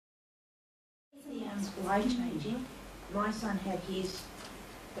It's life-changing. My son had his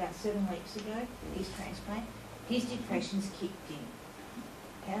about 7 weeks ago, his transplant. His depression's kicked in.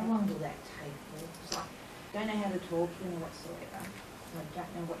 How long will that take? It's like, don't know how to talk to him whatsoever. I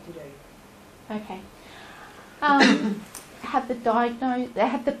don't know what to do. Okay. Have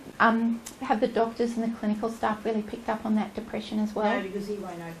the doctors and the clinical staff really picked up on that depression as well? No, because he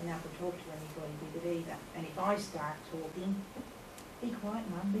won't open up and talk to anybody with it either. And if I start talking, be quiet,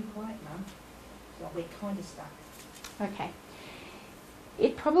 Mum, be quiet, Mum. So we're kind of stuck. Okay.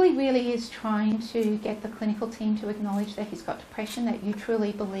 It probably really is trying to get the clinical team to acknowledge that he's got depression, that you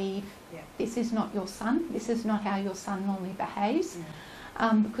truly believe this is not your son, this is not how your son normally behaves,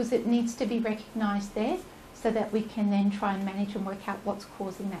 because it needs to be recognised there so that we can then try and manage and work out what's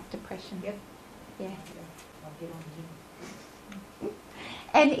causing that depression. Yep. Yeah. I'll get on him.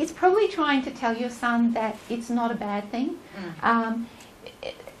 And it's probably trying to tell your son that it's not a bad thing.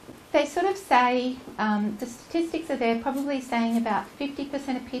 They sort of say, the statistics are there, probably saying about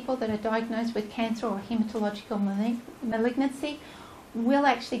 50% of people that are diagnosed with cancer or hematological malignancy will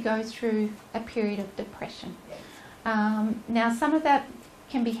actually go through a period of depression. Now, some of that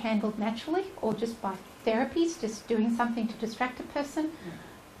can be handled naturally or just by therapies, just doing something to distract a person.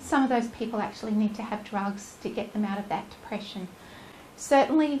 Some of those people actually need to have drugs to get them out of that depression.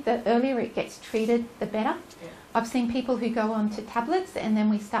 Certainly, the earlier it gets treated, the better. I've seen people who go on to tablets and then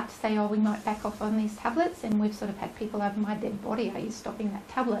we start to say, oh, we might back off on these tablets, and we've sort of had people over my dead body, are you stopping that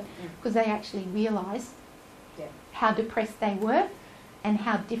tablet? Because they actually realise how depressed they were and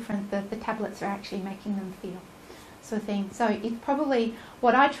how different the tablets are actually making them feel, sort of thing. So it's probably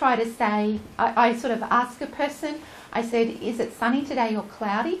what I try to say, I sort of ask a person, I said, is it sunny today or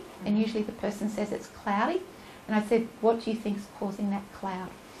cloudy? And usually the person says it's cloudy. And I said, what do you think is causing that cloud?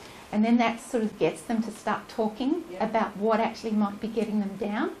 And then that sort of gets them to start talking about what actually might be getting them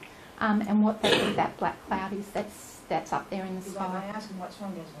down, and what they think that black cloud is that's up there in the sky. I ask them what's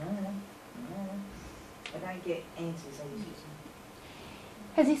wrong, goes, I don't get answers easy.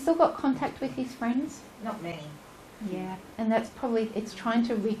 Has he still got contact with his friends? Not many. Yeah, and that's probably, it's trying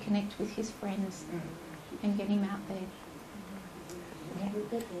to reconnect with his friends and get him out there.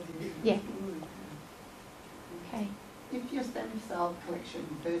 Yeah. Okay. If your stem cell collection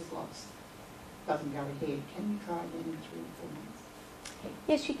first loss doesn't go ahead, can you try again in 3 or 4 months?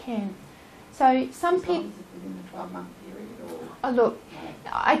 Yes, you can. So some people... within the 12-month period or... Oh, look,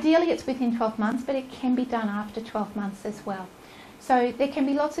 ideally it's within 12 months, but it can be done after 12 months as well. So there can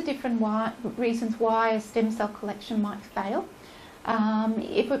be lots of different reasons why a stem cell collection might fail.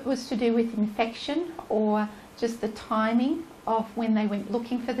 If it was to do with infection or just the timing of when they went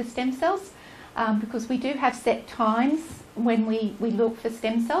looking for the stem cells, because we do have set times when we look for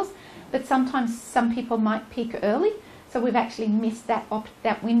stem cells, but sometimes some people might peak early, so we've actually missed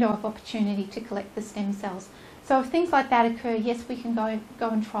that window of opportunity to collect the stem cells. So if things like that occur, yes, we can go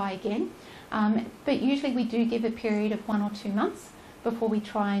and try again, but usually we do give a period of 1 or 2 months before we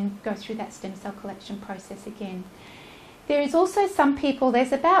try and go through that stem cell collection process again. There is also some people,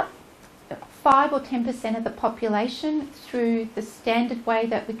 there's about 5 or 10% of the population through the standard way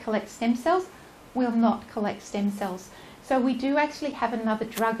that we collect stem cells will not collect stem cells. So we do actually have another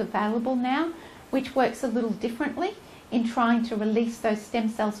drug available now which works a little differently in trying to release those stem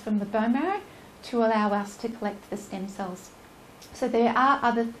cells from the bone marrow to allow us to collect the stem cells. So there are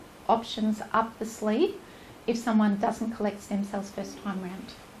other options up the sleeve if someone doesn't collect stem cells first time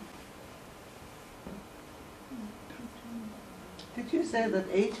round. Did you say that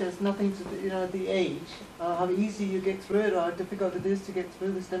age has nothing to do, the age, how easy you get through it or how difficult it is to get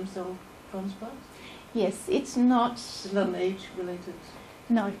through the stem cell transplant? Yes, it's not... It's not an age-related...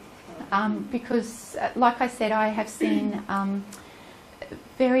 No, because like I said, I have seen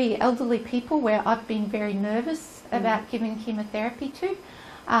very elderly people where I've been very nervous about giving chemotherapy to,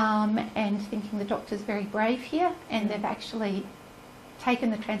 and thinking the doctor's very brave here, and they've actually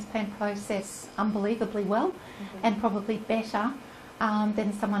taken the transplant process unbelievably well, and probably better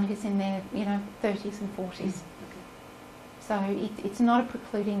than someone who's in their 30s and 40s. So it's not a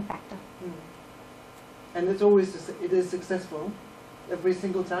precluding factor. And it's always, it is successful every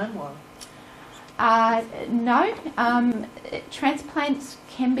single time, or? No, transplants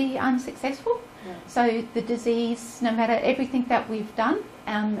can be unsuccessful. Yeah. So the disease, no matter everything that we've done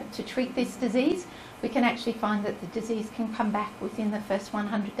to treat this disease, we can actually find that the disease can come back within the first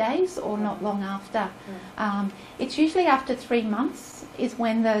 100 days or not long after. It's usually after 3 months is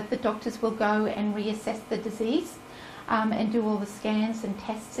when the doctors will go and reassess the disease and do all the scans and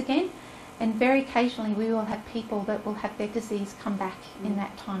tests again. And very occasionally we will have people that will have their disease come back in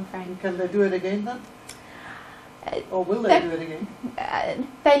that time frame. Can they do it again then? Or will they do it again?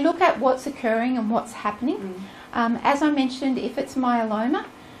 They look at what's occurring and what's happening. As I mentioned, if it's myeloma,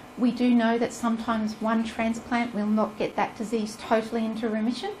 we do know that sometimes one transplant will not get that disease totally into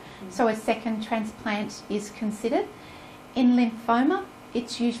remission, so a second transplant is considered. In lymphoma,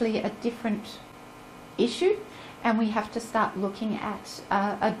 it's usually a different issue, and we have to start looking at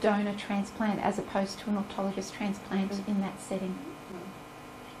a donor transplant as opposed to an autologous transplant in that setting.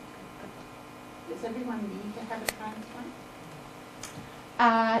 Does everyone need to have a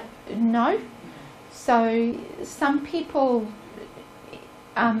transplant? No. So some people,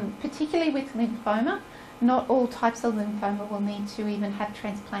 particularly with lymphoma, not all types of lymphoma will need to even have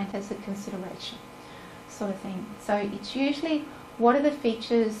transplant as a consideration, sort of thing. So it's usually what are the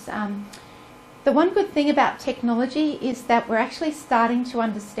features. The one good thing about technology is that we're actually starting to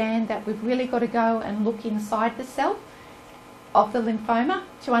understand that we've really got to go and look inside the cell of the lymphoma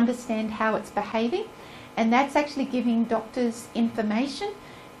to understand how it's behaving, and that's actually giving doctors information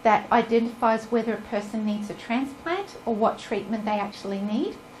that identifies whether a person needs a transplant or what treatment they actually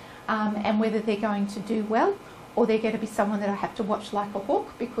need, and whether they're going to do well or they're going to be someone that I have to watch like a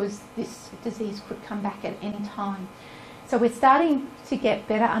hawk because this disease could come back at any time. So we're starting to get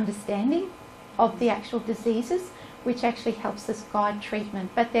better understanding of the actual diseases, which actually helps us guide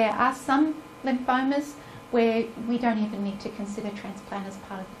treatment. But there are some lymphomas where we don't even need to consider transplant as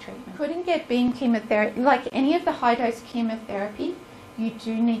part of the treatment. Couldn't get beam chemotherapy, like any of the high-dose chemotherapy, you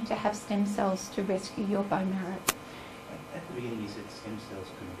do need to have stem cells to rescue your bone marrow. At the beginning you said stem cells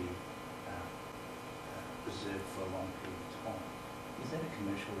can be preserved for a long period of time. Is that a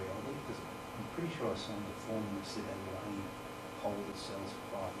commercial reality? Because I'm pretty sure I saw in the form that said that will only hold the cells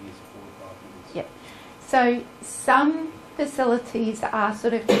for 5 years, 4 to 5 years. Yep. So some facilities are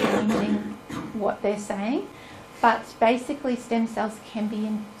sort of changing what they're saying, but basically stem cells can be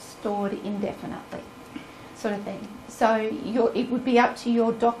stored indefinitely, sort of thing. So it would be up to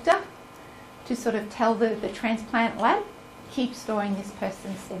your doctor to sort of tell the transplant lab, keep storing this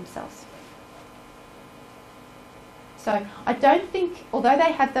person's stem cells. So I don't think, although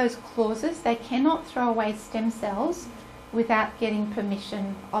they have those clauses, they cannot throw away stem cells without getting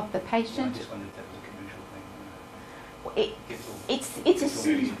permission of the patient. I just wondered if that was a commercial thing.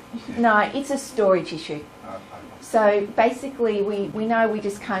 It's a storage issue. So basically we know we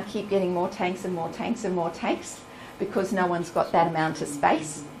just can't keep getting more tanks and more tanks and more tanks because no one's got that amount of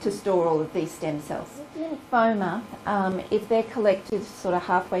space to store all of these stem cells. Lymphoma, if they're collected sort of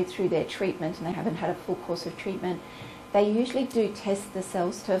halfway through their treatment and they haven't had a full course of treatment, they usually do test the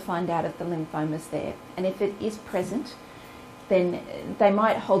cells to find out if the lymphoma's there. And if it is present, then they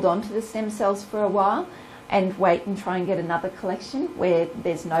might hold on to the stem cells for a while and wait and try and get another collection where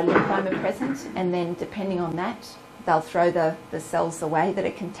there's no lymphoma present, and then depending on that, they'll throw the cells away that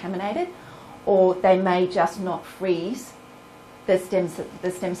are contaminated, or they may just not freeze the stem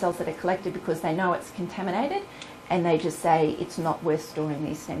cells that are collected because they know it's contaminated, and they just say it's not worth storing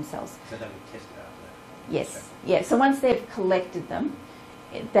these stem cells. So they would test it after that? Yes, yeah. So once they've collected them,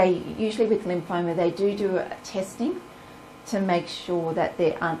 they usually with lymphoma they do a testing to make sure that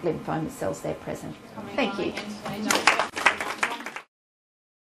there aren't lymphoma cells there present. Thank you.